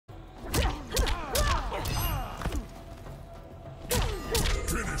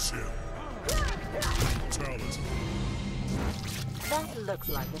Brutality. That looks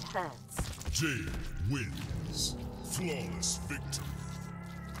like it hurts. Jade wins. Flawless victory.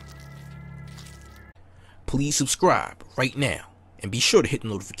 Please subscribe right now and be sure to hit the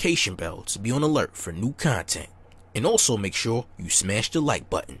notification bell to be on alert for new content. And also make sure you smash the like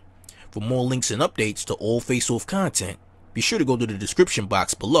button. For more links and updates to all Face-Off content, be sure to go to the description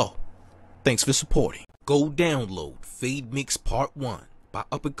box below. Thanks for supporting. Go download Fade Mix Part 1 by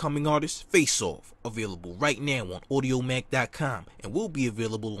up-and-coming artist Face-Off, available right now on audiomack.com and will be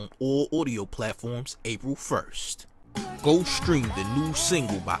available on all audio platforms April 1st. Go stream the new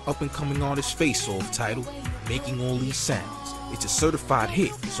single by up-and-coming artist Face-Off titled Making All These Sounds. It's a certified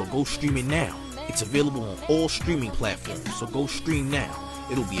hit, so go stream it now. It's available on all streaming platforms, so go stream now.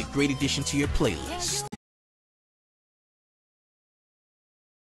 It'll be a great addition to your playlist.